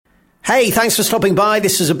Hey, thanks for stopping by.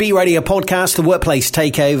 This is a B Radio podcast, the Workplace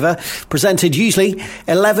Takeover, presented usually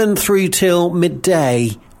 11 through till midday,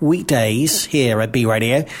 weekdays here at B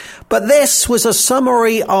Radio. But this was a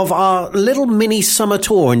summary of our little mini summer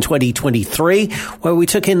tour in 2023, where we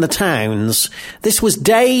took in the towns. This was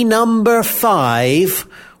day number 5,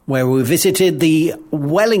 where we visited the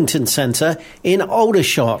Wellington Centre in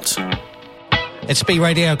Aldershot. It's B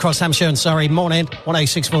Radio across Hampshire and Surrey. Morning,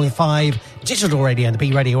 106.5 digital radio and the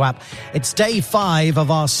B Radio app. It's day 5 of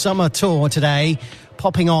our summer tour today,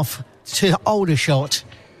 popping off to Aldershot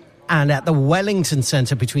and at the Wellington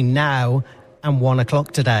Centre between now and 1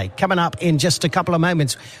 o'clock today. Coming up in just a couple of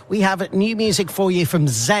moments, we have new music for you from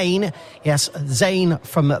Zayn. Yes, Zayn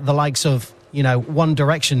from the likes of, One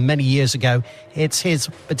Direction many years ago. It's his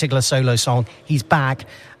particular solo song. He's back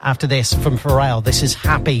after this from Pharrell. This is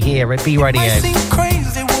Happy here at B Radio.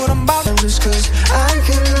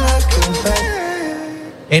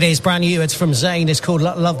 It is brand new. It's from Zayn. It's called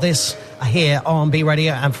Love This here on B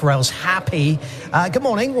Radio, and Pharrell's Happy. Good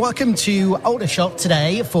morning. Welcome to Aldershot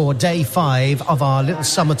today for day 5 of our little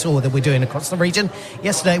summer tour that we're doing across the region.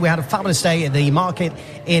 Yesterday we had a fabulous day at the market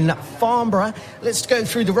in Farnborough. Let's go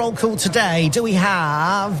through the roll call today. Do we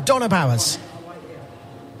have Donna Bowers?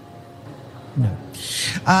 No.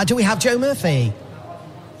 Do we have Joe Murphy?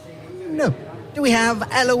 No. Do we have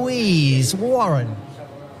Eloise Warren?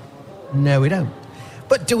 No, we don't.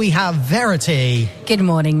 But do we have Verity? Good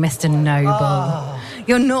morning, Mr. Noble. Oh.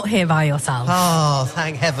 You're not here by yourself. Oh,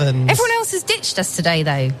 thank heavens. Everyone else has ditched us today,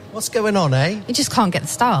 though. What's going on, eh? You just can't get the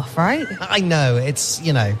staff, right? I know, it's,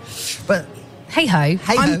 but... Hey-ho.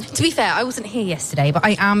 Hey-ho. To be fair, I wasn't here yesterday, but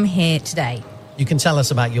I am here today. You can tell us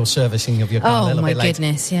about your servicing of your car a little bit later. Oh, my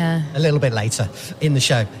goodness, yeah. A little bit later in the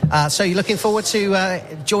show. So you're looking forward to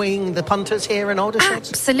joining the punters here in Aldershot?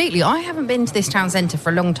 Absolutely. I haven't been to this town centre for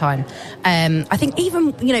a long time. I think even,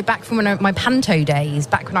 back from my panto days,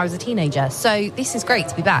 back when I was a teenager. So this is great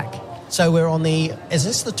to be back. So we're on is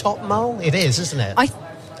this the top mole? It is, isn't it?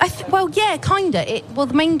 Well, yeah, kind of.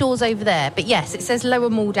 The main door's over there. But yes, it says lower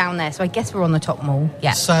mall down there. So I guess we're on the top mall,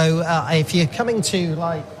 yeah. So if you're coming to,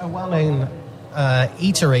 a well-known...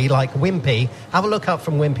 eatery like Wimpy, have a look up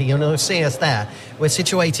from Wimpy, you'll see us there. We're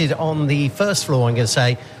situated on the first floor, I'm going to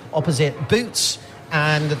say, opposite Boots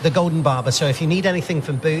and the Golden Barber. So if you need anything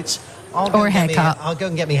from Boots, I'll go and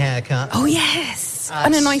get me a haircut. Oh yes,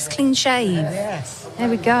 and a nice clean shave. Yes, there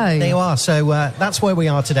we go. There you are. So that's where we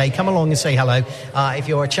are today. Come along and say hello. If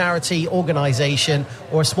you're a charity, organisation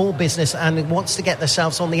or a small business and wants to get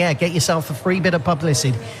themselves on the air, get yourself a free bit of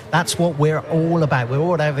publicity. That's what we're all about. We're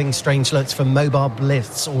all having strange looks from mobile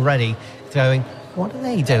bliss already, going, what are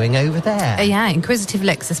they doing over there? Yeah, inquisitive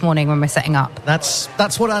looks this morning when we're setting up. That's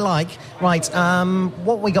what I like. Right,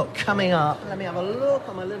 what we got coming up? Let me have a look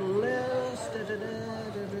on my little list.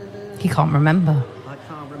 You can't remember. I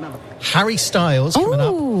can't remember. Harry Styles coming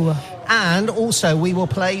up. And also we will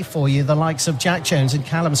play for you the likes of Jack Jones and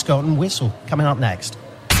Callum Scott and Whistle coming up next.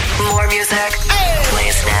 More music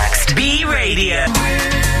plays next. B Radio.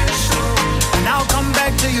 And I'll come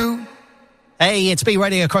back to you. Hey, it's B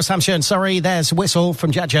Radio across Hampshire and Surrey. There's Whistle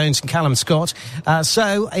from Jack Jones and Callum Scott.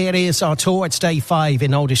 So it is our tour. It's day 5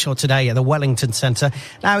 in Aldershot today at the Wellington Centre.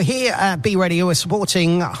 Now here at B Radio, we're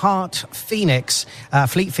supporting Fleet Phoenix,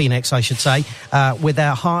 I should say, with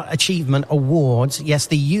their Heart Achievement Awards. Yes,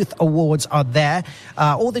 the Youth Awards are there.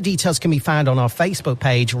 All the details can be found on our Facebook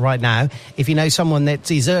page right now. If you know someone that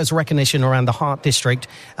deserves recognition around the Heart District,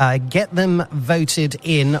 get them voted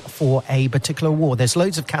in for a particular award. There's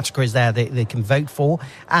loads of categories there that they can vote for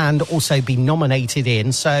and also be nominated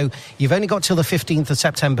in. So you've only got till the 15th of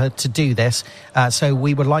September to do this. So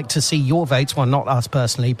we would like to see your votes. Well, not us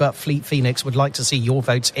personally, but Fleet Phoenix would like to see your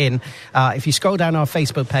votes in. If you scroll down our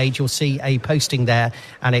Facebook page, you'll see a posting there,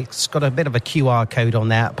 and it's got a bit of a QR code on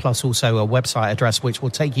there, plus also a website address, which will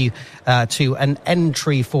take you to an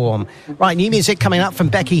entry form. Right, new music coming up from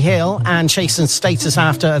Becky Hill and Chasing Status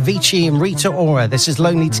after Avicii and Rita Ora. This is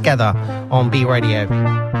Lonely Together on B Radio.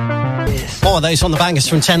 More of those on the bangers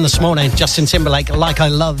from 10 this morning. Justin Timberlake, Like I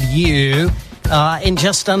Love You. In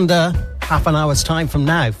just under half an hour's time from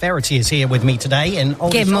now, Verity is here with me today in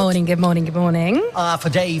Aldershot. Good morning. For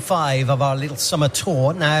day 5 of our little summer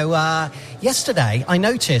tour. Now, yesterday I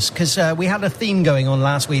noticed, because we had a theme going on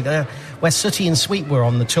last week where Sooty and Sweet were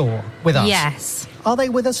on the tour with us. Yes. Are they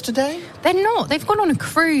with us today? They're not. They've gone on a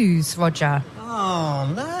cruise, Roger.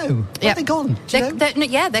 Oh, no. Where have they gone?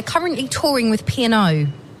 They're currently touring with P&O.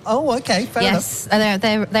 Oh, okay, fair enough. Yes,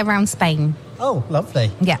 they're around Spain. Oh, lovely.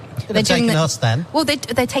 Yeah. They're taking us then. Well,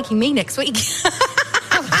 they're taking me next week.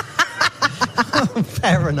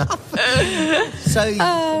 Fair enough. So,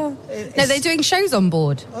 No, they're doing shows on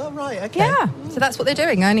board. oh right, okay. Yeah, so that's what they're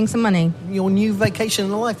doing, earning some money. Your new vacation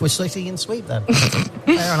in life was sitting in Sweep then.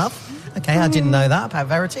 Fair enough. Okay, I didn't know that about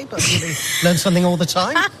Verity, but you learn something all the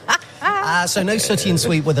time. So no Sooty and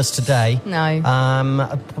Sweep with us today. No.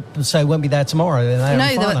 So won't be there tomorrow.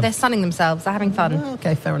 They're sunning themselves. They're having fun. Oh,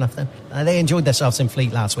 okay, fair enough then. They enjoyed themselves in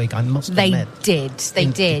Fleet last week, I must admit. They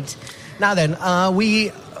did. Now then,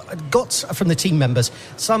 we got from the team members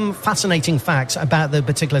some fascinating facts about the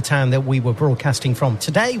particular town that we were broadcasting from.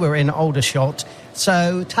 Today we're in Aldershot,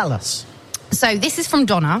 so tell us. So this is from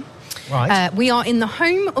Donna. Right. We are in the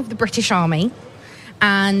home of the British Army,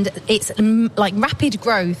 and its rapid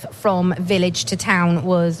growth from village to town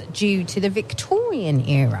was due to the Victorian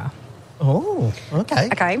era. Oh, okay.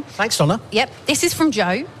 Okay. Thanks, Donna. Yep. This is from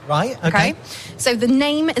Joe. Right, okay. So the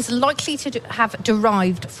name is likely to have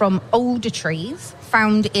derived from alder trees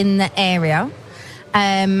found in the area.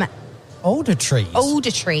 Alder trees?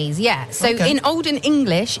 Alder trees, yeah. So in Olden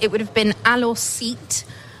English, it would have been Aldershot,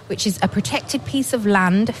 which is a protected piece of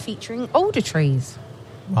land featuring alder trees.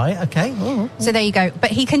 Right, okay. Oh. So there you go.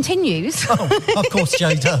 But he continues. Oh, of course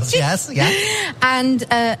Joe does, yes, yeah. And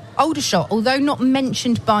Aldershot, although not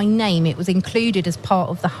mentioned by name, it was included as part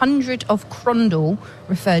of the 100 of Crondall,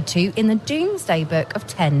 referred to in the Domesday Book of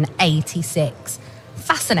 1086.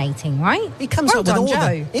 Fascinating, right? He comes up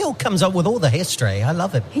with all the history. I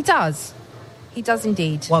love it. He does. He does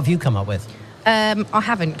indeed. What have you come up with? I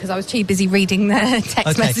haven't, because I was too busy reading the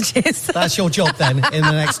text messages. That's your job then, in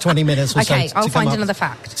the next 20 minutes or so. Okay, I'll find another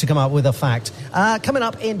fact. To come up with a fact. Coming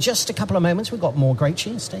up in just a couple of moments, we've got more great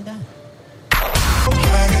tunes. Stay there.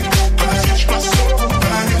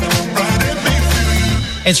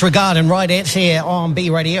 It's Regard and Ride It here on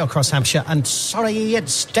B Radio across Hampshire and Surrey.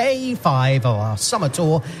 It's day 5 of our summer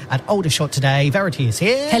tour at Aldershot today. Verity is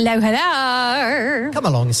here. Hello. Come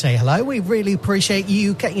along and say hello. We really appreciate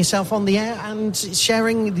you getting yourself on the air and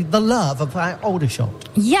sharing the love about Aldershot.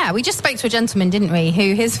 Yeah, we just spoke to a gentleman, didn't we,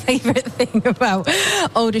 who his favourite thing about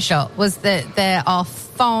Aldershot was that there are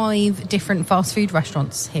 5 different fast food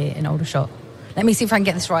restaurants here in Aldershot. Let me see if I can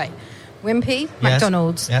get this right. Wimpy, Yes.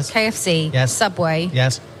 McDonald's, Yes. KFC, Yes. Subway,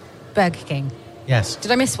 Yes. Burger King. Yes.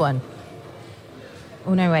 Did I miss one?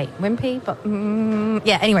 Oh, no, wait. Wimpy? But,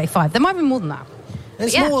 yeah, anyway, 5. There might be more than that.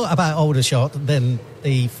 It's more about Aldershot than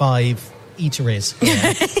the 5 eateries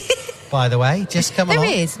here, by the way. Just come along.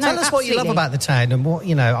 There is. No, Tell us what you love absolutely. about the town and what,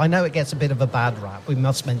 I know it gets a bit of a bad rap. We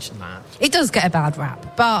must mention that. It does get a bad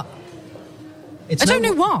rap, but I don't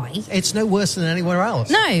know why. It's no worse than anywhere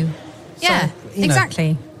else. No. Yeah, So,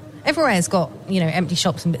 exactly. Everywhere's got, empty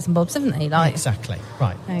shops and bits and bobs, haven't they? Exactly,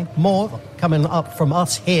 right. No. More coming up from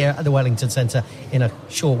us here at the Wellington Centre in a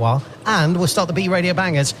short while. And we'll start the B Radio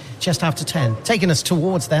Bangers just after 10. Taking us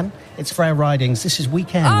towards them, it's Freya Ridings. This is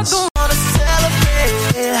Weekends.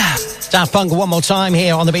 Daft Punk one more time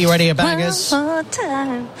here on the B Radio Bangers. One more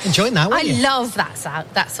time. Enjoying that, weren't you? I love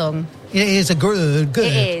that song. It is a good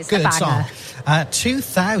It is a good song. banger.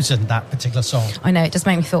 2000, that particular song. I know, it does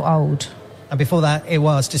make me feel old. And before that, it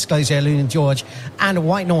was Disclosure, Loon and George, and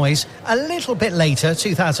White Noise. A little bit later,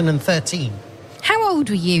 2013. How old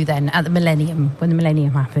were you then at the millennium, when the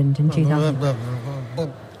millennium happened in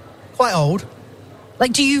 2000? Quite old.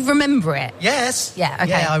 Do you remember it? Yes. Yeah, okay.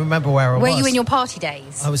 Yeah, I remember where I was. Were you in your party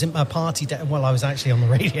days? I was in my party day. Well, I was actually on the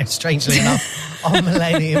radio, strangely enough, on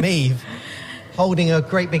Millennium Eve, holding a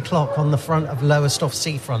great big clock on the front of Lowestoft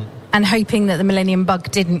Seafront. And hoping that the millennium bug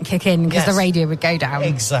didn't kick in because Yes. the radio would go down.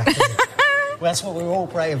 Exactly. Well, that's what we were all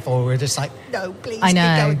praying for. We were just like, no, please, I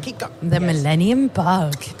know. keep going. The Yes. millennium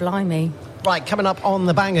bug. Blimey. Right, coming up on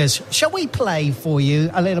the bangers. Shall we play for you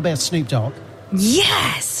a little bit of Snoop Dogg?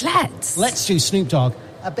 Yes, let's. Let's do Snoop Dogg.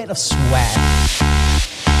 A bit of sweat.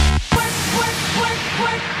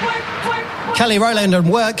 Kelly Rowland and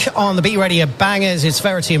Work on the B Radio Bangers. It's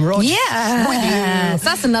Verity and Rog. Yeah,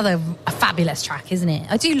 that's another fabulous track, isn't it?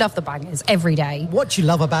 I do love the bangers every day What do you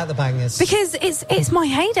love about the bangers? because it's my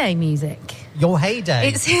heyday music. Your heyday.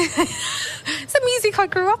 It's it's the music I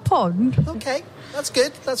grew up on. Okay, that's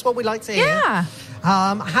good. That's what we like to hear. Yeah.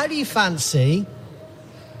 How do you fancy...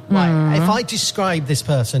 Right, if I describe this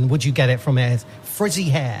person, would you get it from it? Frizzy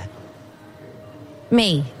hair.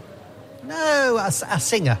 Me. No, a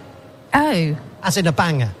singer. Oh. As in a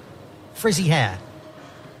banger. Frizzy hair.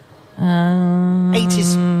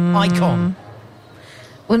 80s icon.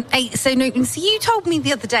 Well, so you told me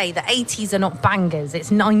the other day that 80s are not bangers. It's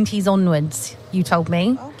 90s onwards, you told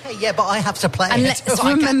me. Okay, yeah, but I have to play And it. let's So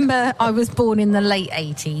I can- remember I was born in the late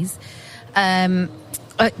 80s. I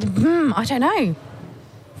don't know.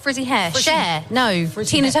 Frizzy hair. Frizzy- Cher. No.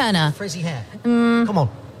 Frizzy Tina hair. Turner. Frizzy hair. Come on.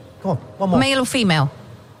 Go on, one more. Male or female?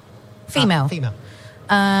 Female. Female.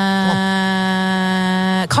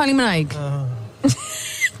 Kylie Minogue.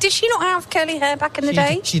 Did she not have curly hair back in the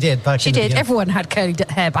day? She did. She did. Everyone had curly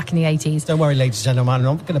hair back in the 80s. Don't worry, ladies and gentlemen. I'm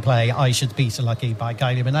not going to play I Should Be So Lucky by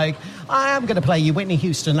Kylie Minogue. I am going to play you Whitney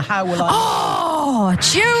Houston. How Will I... Oh,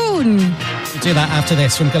 tune! We'll do that after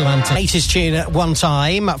this from Galantis. Latest tune at one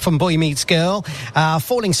time from Boy Meets Girl.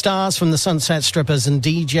 Falling Stars from the Sunset Strippers and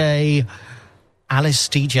DJ... Alice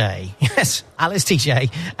DJ. Yes, Alice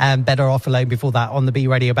DJ. And Better Off Alone before that on the B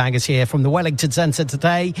Radio Bangers here from the Wellington Centre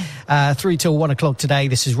today, through till 1 o'clock today.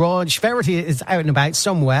 This is Rog. Verity is out and about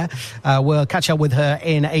somewhere. We'll catch up with her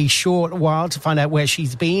in a short while to find out where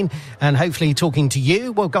she's been and hopefully talking to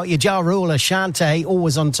you. We've got your Ja Rule, Ashante,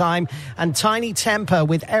 Always on Time, and Tiny Temper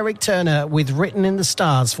with Eric Turner with Written in the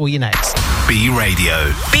Stars for you next. B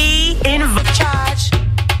Radio. Be in charge.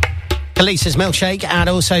 Elisa's Milkshake and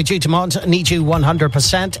also Jutamont Need You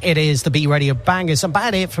 100%. It is the B Radio Bangers.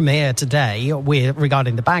 About it from here today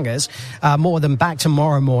regarding the Bangers. More than back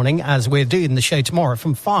tomorrow morning as we're doing the show tomorrow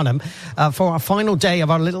from Farnham for our final day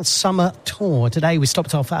of our little summer tour. Today we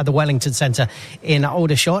stopped off at the Wellington Centre in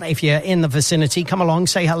Aldershot. If you're in the vicinity, come along,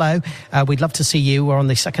 say hello. We'd love to see you. We're on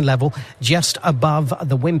the second level, just above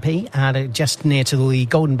the Wimpy and just near to the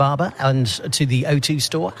Golden Barber and to the O2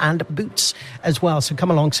 store and Boots as well. So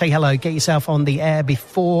come along, say hello, get yourself on the air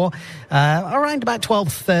before around about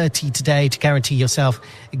 12:30 today to guarantee yourself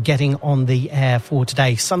getting on the air for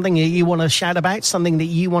today. Something that you want to shout about, something that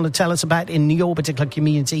you want to tell us about in your particular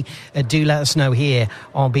community, do let us know here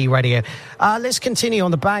on B Radio. Let's continue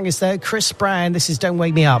on the Bangers though. Chris Brown, this is Don't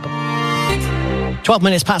Wake Me Up. 12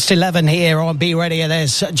 minutes past 11 here on B Radio.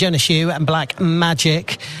 There's Jonah Shue and Black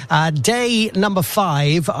Magic. Day number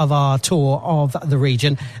 5 of our tour of the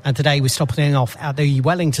region. And today we're stopping off at the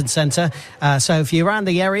Wellington Centre. So if you're around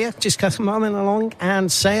the area, just come on along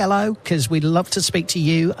and say hello, because we'd love to speak to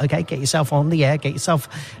you. Okay, get yourself on the air. Get yourself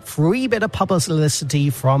a free bit of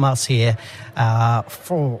publicity from us here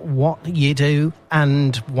for what you do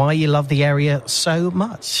and why you love the area so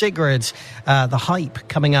much. Sigrid, The Hype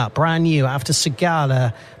coming up, brand new after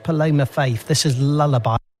Sigala, Paloma Faith. This is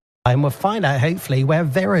Lullaby. And we'll find out, hopefully, where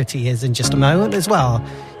Verity is in just a moment as well,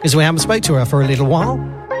 because we haven't spoke to her for a little while.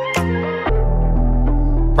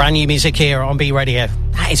 Brand new music here on B Radio.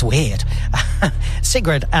 That is weird.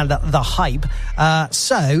 Sigrid and The Hype.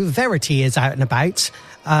 So, Verity is out and about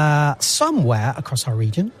somewhere across our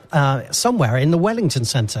region, somewhere in the Wellington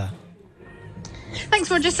Centre.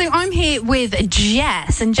 Thanks, Roger. So I'm here with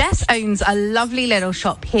Jess, and Jess owns a lovely little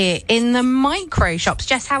shop here in the Micro Shops.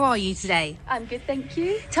 Jess, how are you today? I'm good, thank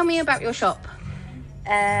you. Tell me about your shop.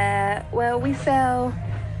 Well, we sell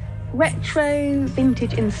retro,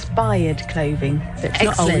 vintage-inspired clothing. So it's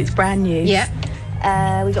not old, it's brand new.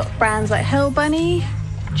 Yeah. We've got brands like Hell Bunny,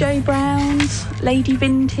 Joe Brown's, Lady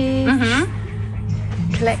Vintage,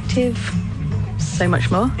 Collective, so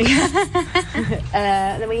much more.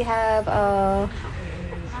 Then we have our,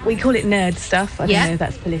 we call it nerd stuff. I don't know if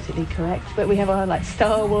that's politically correct, but we have our like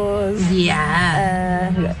Star Wars. Yeah.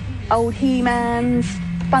 We've got old He-Mans,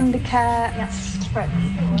 Thundercats,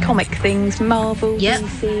 comic things, Marvel,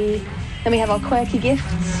 DC. Then we have our quirky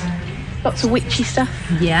gifts, lots of witchy stuff.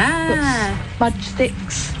 Yeah. Smudge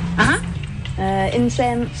sticks.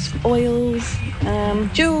 Incense, oils,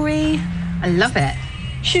 jewellery. I love it.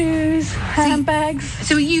 Shoes, handbags.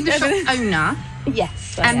 So are you the shop owner?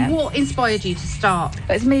 Yes, I am. am. What inspired you to start?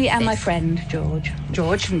 It's me and my friend, George.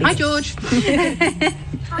 George. Hi, George.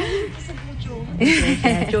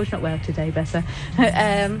 George not well today, better.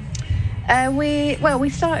 I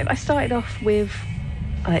started off with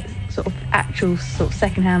like sort of actual sort of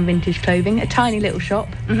second-hand vintage clothing, a tiny little shop.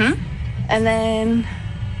 And then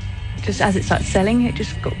just as it started selling, it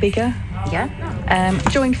just got bigger.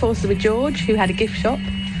 Joined forces with George, who had a gift shop,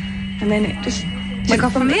 and then it just went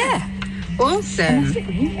off from there. Awesome.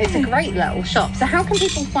 It's a great little shop. So how can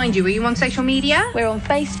people find you? Are you on social media? We're on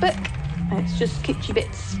Facebook. It's just Kitschy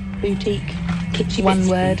Bits Boutique. Kitschy One Bits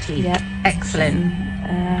word. Boutique. Yeah. Excellent.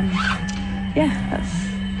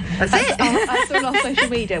 That's it. That's all our social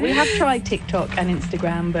media. We have tried TikTok and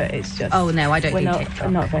Instagram, but it's just... Oh, no, I don't do TikTok.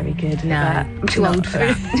 We're not very good. No, I'm too old for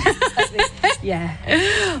that. Yeah.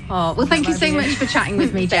 Oh, well, thank you so much for chatting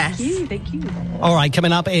with me, Jess. Thank you. All right,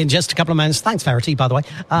 coming up in just a couple of minutes. Thanks, Verity, by the way.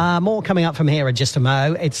 More coming up from here in just a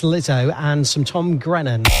mo. It's Lizzo and some Tom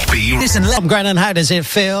Grennan. Listen, Tom Grennan, how does it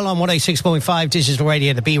feel on 106.5 Digital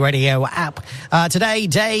Radio, the B Radio app? Today,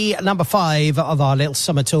 day number 5 of our little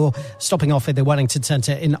summer tour, stopping off at the Wellington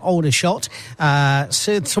Centre in Aldershot.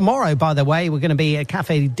 So tomorrow, by the way, we're going to be at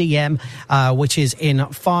Cafe DM, which is in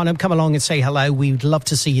Farnham. Come along and say hello. We'd love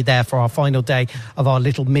to see you there for our final day day of our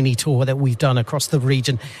little mini tour that we've done across the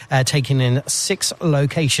region, taking in 6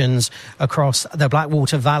 locations across the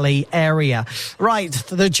Blackwater Valley area. Right,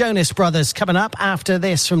 the Jonas Brothers coming up after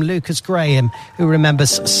this from Lucas Graham, who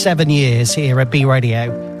remembers 7 years here at B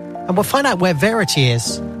Radio. And we'll find out where Verity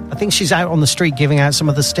is. I think she's out on the street giving out some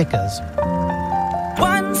of the stickers.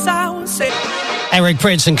 Once I was sick. Eric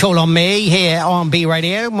Prince and Call On Me here on B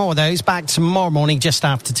Radio. More of those back tomorrow morning just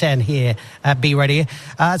after 10 here at B Radio.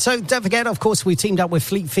 So don't forget, of course, we teamed up with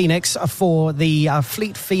Fleet Phoenix for the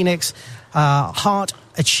Fleet Phoenix Heart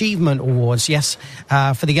Achievement Awards, yes,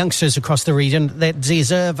 for the youngsters across the region that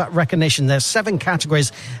deserve recognition. There's 7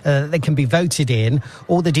 categories that can be voted in.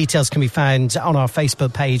 All the details can be found on our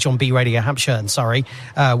Facebook page on B Radio Hampshire and Surrey,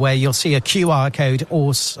 where you'll see a QR code,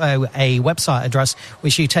 also a website address,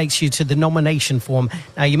 which takes you to the nomination form.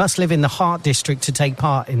 Now, you must live in the Heart District to take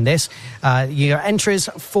part in this. Your entries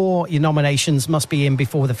for your nominations must be in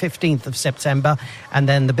before the 15th of September, and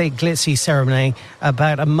then the big glitzy ceremony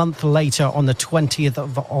about a month later on the 20th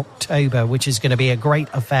of October, which is going to be a great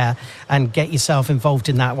affair, and get yourself involved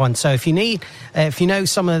in that one. So if you know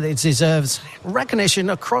someone that deserves recognition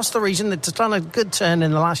across the region that's done a good turn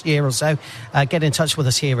in the last year or so, get in touch with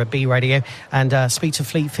us here at B Radio and speak to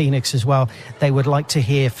Fleet Phoenix as well. They would like to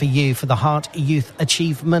hear for you for the Heart Youth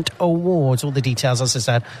Achievement Awards. All the details, as I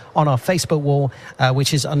said, on our Facebook wall,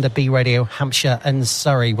 which is under B Radio Hampshire and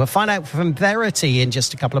Surrey. We'll find out from Verity in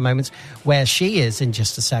just a couple of moments where she is in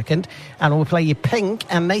just a second, and we'll play you Pink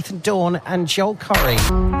and Nathan Dawn and Joel Corey.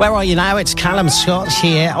 Where are you now? It's Callum Scott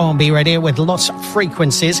here on B Radio with lots of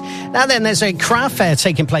frequencies. Now then, there's a craft fair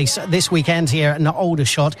taking place this weekend here in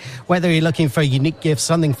Aldershot. Whether you're looking for a unique gift,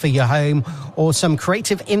 something for your home, or some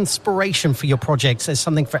creative inspiration for your projects, there's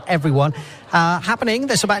something for everyone happening.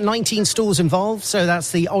 There's about 19 stalls involved, so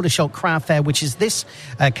that's the Aldershot Craft Fair, which is this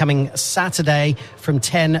coming Saturday from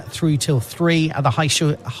 10 through till 3 at the High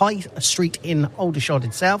Street in Aldershot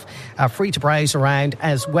itself. Free to browse around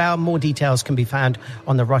as well. More details can be found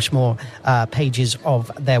on the Rushmore pages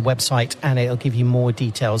of their website, and it'll give you more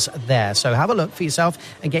details there. So have a look for yourself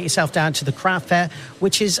and get yourself down to the craft fair,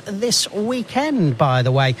 which is this weekend, by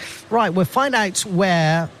the way. Right, we'll find out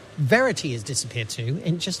where Verity has disappeared to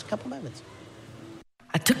in just a couple of moments.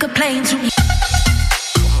 I took a plane to...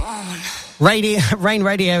 Rain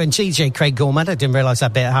Radio and DJ Craig Gorman. I didn't realise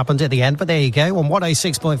that bit happened at the end, but there you go. On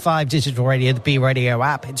 106.5 Digital Radio, the B Radio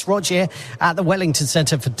app. It's Rog here at the Wellington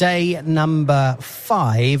Centre for day number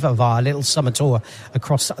 5 of our little summer tour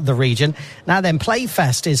across the region. Now then,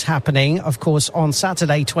 Playfest is happening, of course, on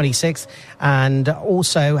Saturday 26th, and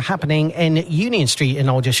also happening in Union Street in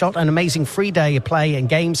Aldershot. An amazing free day of play and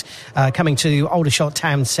games coming to Aldershot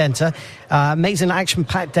Town Centre. Amazing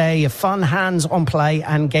action-packed day of fun, hands-on play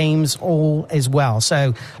and games all as well.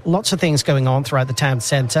 So lots of things going on throughout the town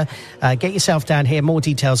centre. Get yourself down here. More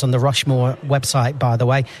details on the Rushmore website, by the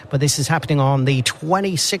way. But this is happening on the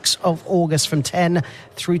 26th of August from 10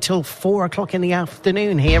 through till 4 o'clock in the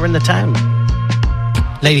afternoon here in the town.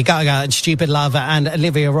 Lady Gaga and Stupid Love and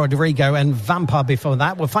Olivia Rodrigo and Vampire before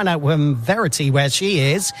that. We'll find out from Verity where she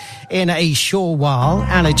is in a short while.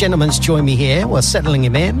 And a gentleman's joined me here. We're settling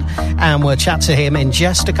him in and we'll chat to him in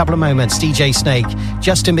just a couple of moments. DJ Snake,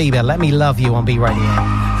 Justin Bieber, Let Me Love You on B Radio.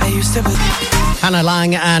 I used to be... Hannah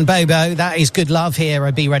Lang and Bobo, that is Good Love here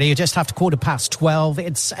at B Radio, just after 12:15.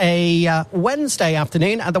 It's a Wednesday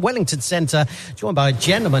afternoon at the Wellington Centre, joined by a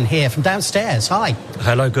gentleman here from downstairs. Hi.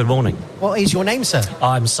 Hello, good morning. What is your name, sir?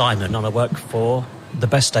 I'm Simon and I work for the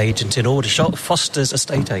best agent in Aldershot, Foster's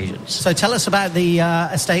Estate Agents. So tell us about the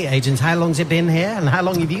estate agents. How long's it been here and how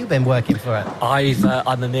long have you been working for it?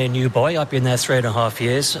 I'm a mere new boy. I've been there 3.5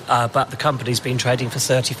 years, but the company's been trading for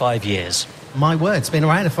 35 years. My word, it's been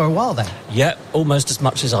around for a while then. Yeah, almost as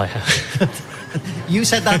much as I have. You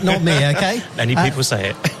said that, not me, okay? Many people say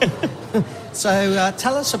it. So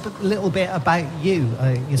tell us a little bit about you,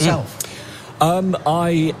 yourself.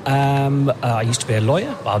 I used to be a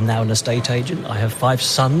lawyer. I'm now an estate agent. I have 5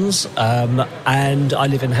 sons, and I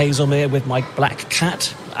live in Hazelmere with my black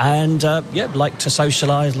cat. And like to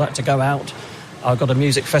socialise, like to go out. I've got a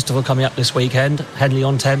music festival coming up this weekend,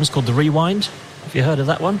 Henley-on-Thames, called The Rewind. Have you heard of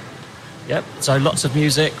that one? Yep. So lots of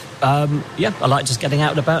music. I like just getting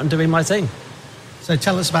out and about and doing my thing. So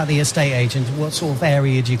tell us about the estate agent. What sort of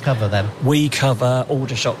area do you cover then? We cover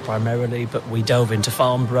Aldershot primarily, but we delve into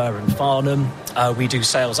Farnborough and Farnham. We do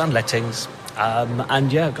sales and lettings.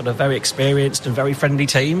 Got a very experienced and very friendly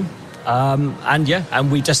team.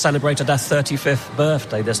 And we just celebrated our 35th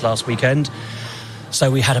birthday this last weekend. So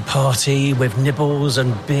we had a party with nibbles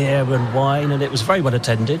and beer and wine, and it was very well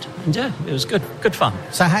attended. And it was good fun.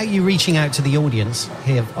 So how are you reaching out to the audience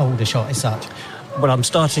here of Aldershot as such? Well, I'm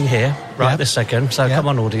starting here right Yep. this second, so Yep. come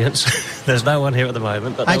on, audience. There's no one here at the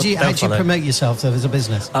moment, but How do you follow. promote yourself as a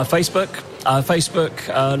business? Facebook,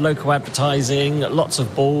 local advertising, lots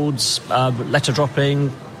of boards, letter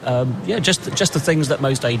dropping, just the things that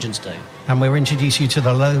most agents do. And we'll introduce you to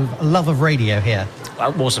the love of radio here,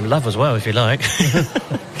 Awesome love as well, if you like.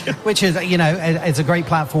 which is, it's a great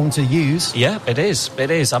platform to use. Yeah, it is. It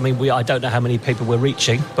is. I mean, I don't know how many people we're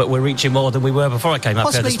reaching, but we're reaching more than we were before I came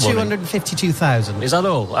up here Possibly this morning. 252,000. Is that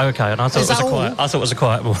all? Okay, and I thought it was a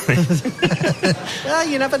quiet morning. Well,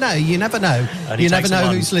 you never know. You never know. Only You never takes know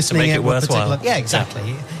one who's to listening. make it at what worthwhile. particular. Yeah,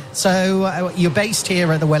 exactly. So you're based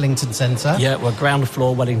here at the Wellington Centre. Yeah, we're ground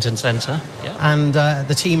floor Wellington Centre. Yeah. And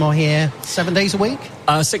the team are here 7 days a week?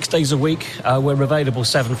 6 days a week. We're available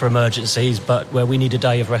 7 for emergencies, but where we need a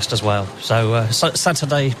day of rest as well. So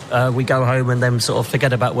Saturday we go home and then sort of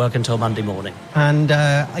forget about work until Monday morning. And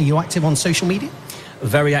are you active on social media?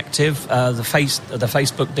 Very active. The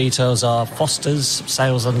Facebook details are Foster's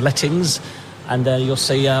Sales and Lettings, and you'll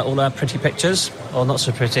see all our pretty pictures, or not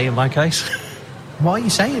so pretty in my case. Why are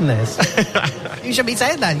you saying this? You should be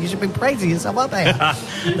saying that. You should be praising yourself up there.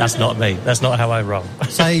 That's not me. That's not how I roll.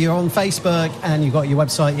 So you're on Facebook and you've got your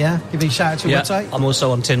website, yeah? Give me a shout out to your website. I'm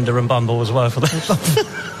also on Tinder and Bumble as well for that.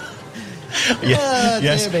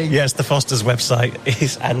 Yes, the Foster's website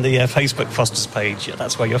is, and the Facebook Foster's page. Yeah,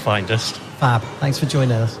 that's where you'll find us. Fab. Thanks for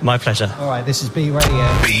joining us. My pleasure. All right, this is B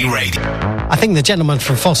Radio. B Radio. I think the gentleman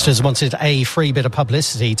from Foster's wanted a free bit of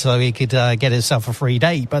publicity so he could get himself a free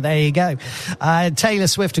date, but there you go. Taylor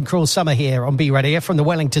Swift and Cruel Summer here on B Radio from the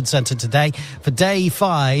Wellington Centre today for day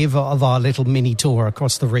 5 of our little mini tour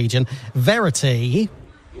across the region. Verity.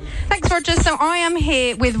 Thanks, Roger. So I am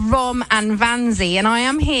here with Rom and Vanzi, and I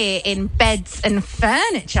am here in Beds and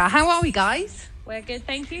Furniture. How are we, guys? We're good,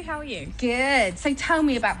 thank you. How are you? Good. So tell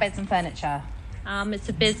me about Beds and Furniture. It's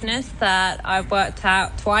a business that I've worked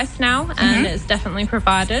out twice now, and it's definitely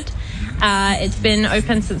provided. It's been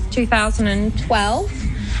open since 2012,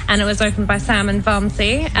 and it was opened by Sam and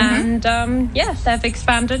Vanzi, and they've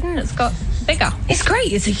expanded and it's got bigger. It's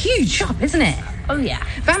great. It's a huge shop, isn't it? Oh, yeah.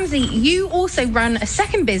 Vanzi, you also run a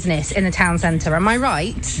second business in the town centre, am I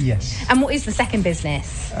right? Yes. And what is the second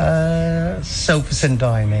business? Sofas and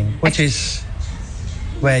dining, which is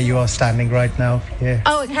where you are standing right now. Yeah.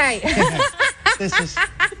 Oh, okay. This is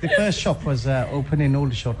the first shop was opened in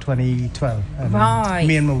Aldershot 2012. And Right.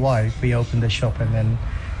 Me and my wife, we opened the shop and then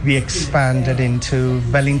we expanded into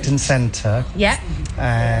Wellington Centre. Yeah.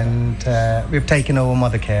 And we've taken over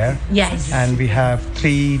Mother Care. Yes. And we have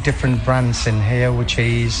 3 different brands in here, which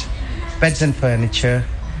is Beds and Furniture,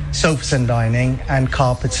 Sofas and Dining, and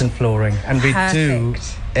Carpets and Flooring. And we do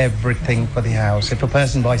Perfect. everything for the house. If a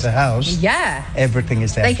person buys a house, Yeah. everything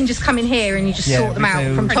is there. They can just come in here and you just Yeah, sort them we out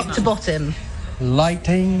do. from Pretty top to bottom.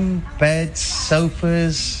 Lighting, beds,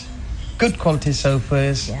 sofas, good quality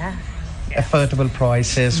sofas, Yeah. affordable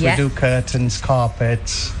prices. Yeah. We do curtains,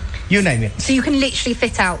 carpets, you name it. So you can literally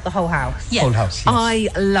fit out the whole house. Yeah. Whole house. Yes. I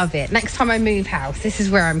love it. Next time I move house, this is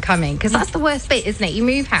where I'm coming, because that's the worst bit, isn't it? You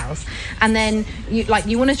move house and then you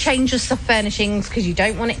want to change your stuff furnishings because you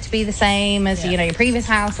don't want it to be the same as your previous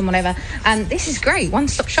house and whatever. And this is great.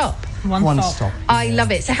 One-stop shop. One stop. I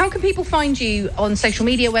love it. So how can people find you on social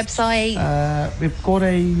media, website? We've got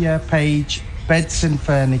a page, Beds and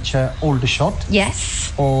Furniture Aldershot,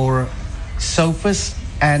 Yes. or Sofas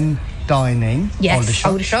and Dining Yes.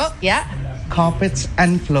 Aldershot, Aldershot. Yeah. Carpets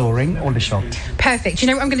and Flooring Aldershot. Perfect. Do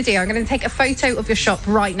you know what I'm going to do? I'm going to take a photo of your shop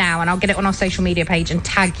right now and I'll get it on our social media page and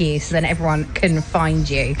tag you so then everyone can find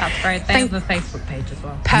you. That's great. They have a Facebook page as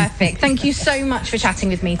well. Perfect. Thank you so much for chatting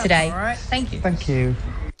with me today. All right, thank you. Thank you.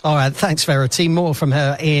 All right, thanks, Verity. More from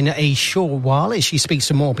her in a short while as she speaks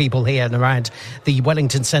to more people here and around the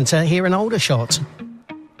Wellington Centre here in Aldershot.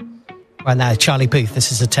 Right now, Charlie Booth,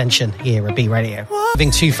 this is Attention here at B Radio.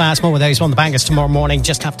 Moving too fast, more with those on the bangers tomorrow morning,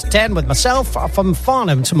 just after 10 with myself from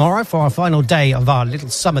Farnham tomorrow for our final day of our little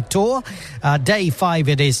summer tour. Day 5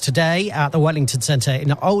 it is today at the Wellington Centre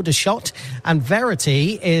in Aldershot. And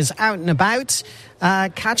Verity is out and about,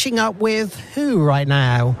 catching up with who right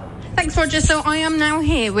now? Thanks, Roger. So I am now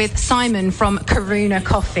here with Simon from Karuna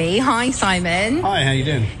Coffee. Hi, Simon. Hi, how you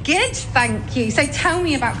doing? Good, thank you. So tell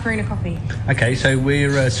me about Karuna Coffee. Okay, so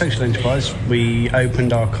we're a social enterprise. We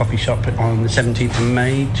opened our coffee shop on the 17th of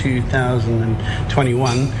May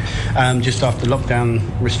 2021, just after lockdown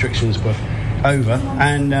restrictions were over,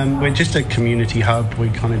 and we're just a community hub. We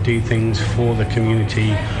kind of do things for the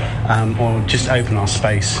community, or just open our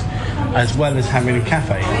space, as well as having a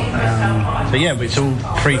cafe. So yeah, it's all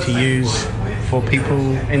free to use for people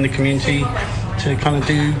in the community to kind of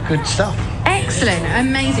do good stuff. Excellent,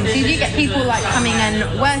 amazing. So you do get people like coming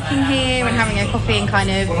and working here and having a coffee and kind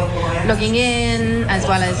of logging in, as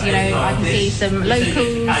well as, you know, I can see some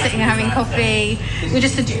locals sitting and having coffee. We're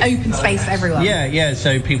just an open space for everyone. Yeah.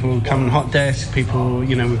 So people come on hot desk. People,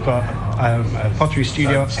 you know, we've got a pottery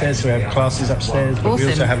studio upstairs, so we have classes upstairs. But Awesome.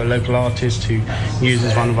 we also have a local artist who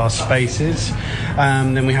uses one of our spaces.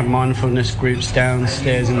 Then we have mindfulness groups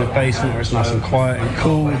downstairs in the basement where it's nice and quiet and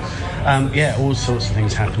cool. All sorts of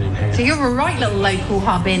things happening here. So you're a right little local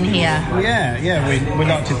hub in here. Yeah. We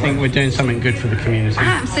like to think we're doing something good for the community.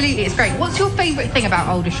 Absolutely, it's great. What's your favourite thing about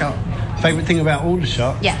Aldershot? Favourite thing about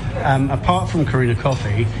Aldershot? Yeah. Apart from Karuna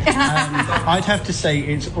Coffee, I'd have to say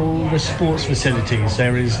it's all the sports facilities.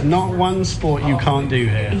 There is not one sport you can't do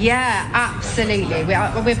here. Yeah, absolutely.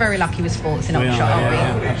 We're very lucky with sports in Aldershot, aren't we?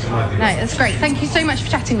 Yeah, absolutely. No, that's great. Thank you so much for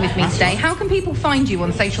chatting with me today. How can people find you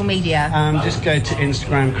on social media? Just go to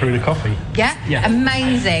Instagram, Karuna Coffee. Yeah? Yeah.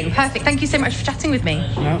 Amazing. Perfect. Thank you so much for chatting with me.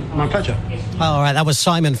 No, my pleasure. All right, that was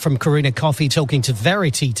Simon from Karuna Coffee talking to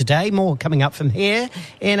Verity today. More coming up from here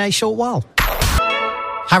in a short while.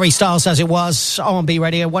 Harry Styles, as it was, on B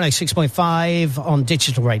Radio 106.5 on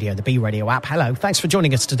digital radio, the B Radio app. Hello. Thanks for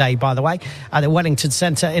joining us today, by the way, at the Wellington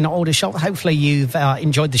Centre in Aldershot. Hopefully you've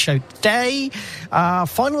enjoyed the show today.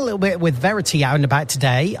 Final little bit with Verity out and about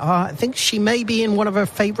today. I think she may be in one of her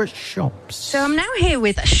favourite shops. So I'm now here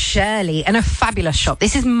with Shirley in a fabulous shop.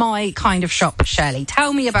 This is my kind of shop, Shirley.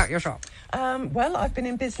 Tell me about your shop. Well, I've been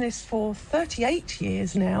in business for 38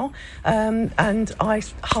 years now, and I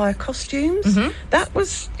hire costumes. Mm-hmm. That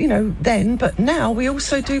was, then, but now we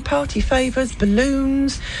also do party favours,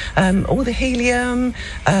 balloons, all the helium,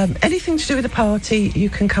 anything to do with a party, you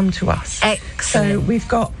can come to us. Excellent. So we've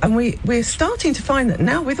got, and we're starting to find that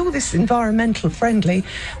now with all this environmental friendly,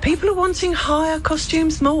 people are wanting hire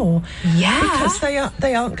costumes more. Yeah. Because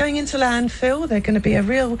they aren't going into landfill, they're going to be a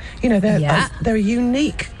real, they're a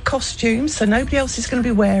unique costume, so nobody else is going to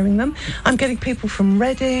be wearing them. I'm getting people from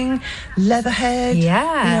Reading,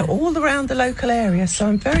 Leatherhead, all around the local area, so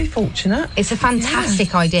I'm very fortunate. It's a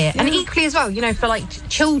fantastic idea. And equally as well, for like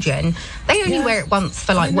children, they only wear it once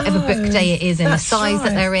for like whatever book day it is in the size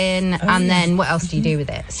that they're in, and then what else do you do with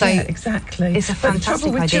it? So exactly. It's a fantastic But the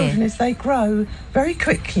trouble with idea. children is they grow very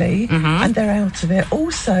quickly and they're out of it.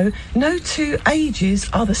 Also, no two ages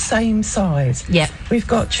are the same size. Yeah. We've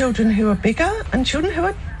got children who are bigger and children who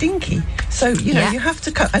are dinky. So, you have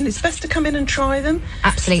to and it's best to come in and try them.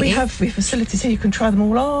 Absolutely. We have facilities here, you can try them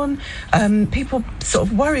all on. People sort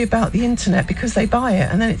of worry about the internet because they buy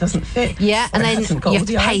it and then it doesn't fit. Yeah, and then hasn't got you all have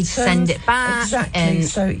to the pay to items. send it back. Exactly. And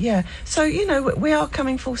So, we are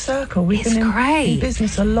coming full circle. We've It's been great. in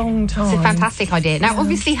business a long time. it's a fantastic idea. Now,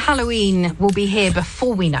 obviously, Halloween will be here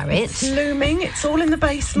before we know it. It's looming. It's all in the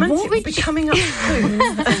basement. What It will would be you- coming up soon.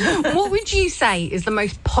 What would you say is the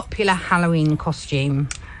most popular Halloween costume?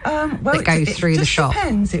 That goes through the shop?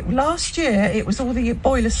 Depends. Last year it was all the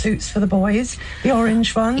boiler suits for the boys, the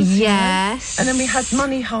orange ones. Yes. And then we had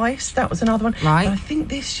Money Heist. That was another one. Right. But I think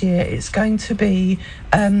this year it's going to be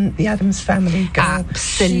the Addams Family girl.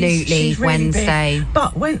 Absolutely, She's really Wednesday. big.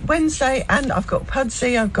 But Wednesday, and I've got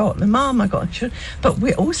Pudsey, I've got the mum, I've got children. But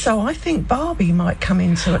we also, I think Barbie might come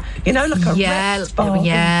into it. Like a Rex Barbie.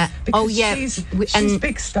 Yeah. Because yeah. she's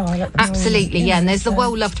big style at the moment. Absolutely, And there's the so-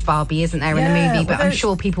 well-loved Barbie, isn't there, in the movie? But well, I'm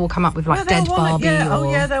sure people will come up with like they'll dead wanna-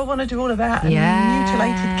 Barbie. they'll want to do all of that and Yeah.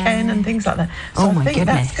 mutilated Ken and things like that. So Oh, my I think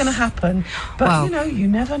goodness. that's going to happen. But Well, you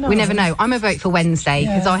never know. We never know. I'm a vote for Wednesday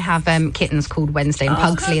because Yeah. I have kittens called Wednesday and Oh,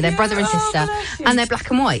 Pugsley. have They're you? brother and Oh, sister, bless you. and they're black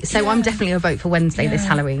and white. So I'm definitely a vote for Wednesday this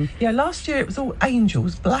Halloween. Yeah, last year it was all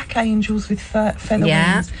angels, black angels with feather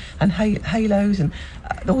Yeah. wings and halos and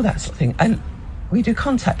all that sort of thing. And we do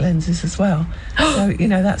contact lenses as well. So,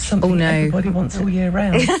 that's something Oh, no. everybody wants all year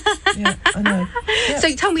round. Yeah, I know. Yeah.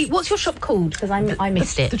 So tell me, what's your shop called? Because I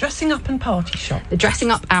missed it. The dressing up and party shop. The Dressing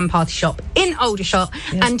Up and Party Shop in Aldershot.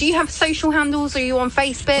 Yeah. And do you have social handles? Are you on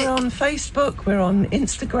Facebook? We're on Facebook, we're on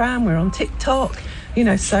Instagram, we're on TikTok.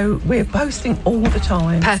 So we're posting all the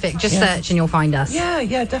time. Perfect. Just search and you'll find us.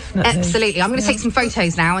 Yeah, definitely. Absolutely. I'm going to take some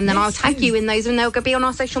photos now and then Yes, I'll tag do. you in those and they'll be on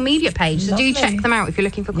our social media page. So Lovely. do check them out if you're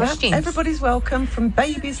looking for Yeah, costumes. everybody's welcome, from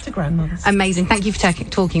babies to grandmothers. Amazing. Thank you for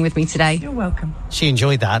talking with me today. You're welcome. She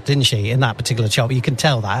enjoyed that, didn't she, in that particular shop? You can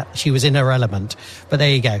tell that. She was in her element. But there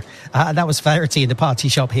you go. That was Verity in the party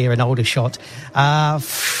shop here in Aldershot.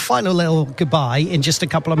 Final little goodbye in just a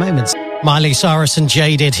couple of moments. Miley Cyrus and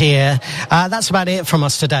Jaded here. That's about it from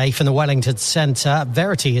us today from the Wellington Centre.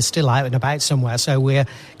 Verity is still out and about somewhere, so we'll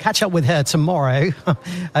catch up with her tomorrow.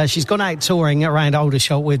 She's gone out touring around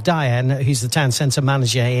Aldershot with Diane, who's the town centre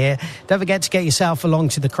manager here. Don't forget to get yourself along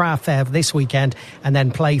to the craft fair this weekend and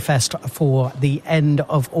then Playfest for the end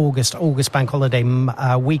of August Bank Holiday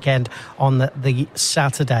weekend on the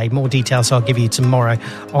Saturday. More details I'll give you tomorrow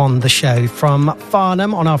on the show from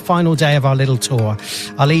Farnham on our final day of our little tour.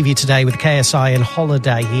 I'll leave you today with KSI and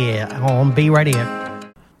Holiday here on B Radio.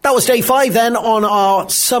 That was day 5 then on our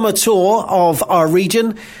summer tour of our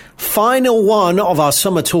region. Final one of our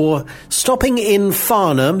summer tour, stopping in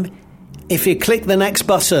Farnham. If you click the next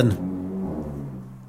button,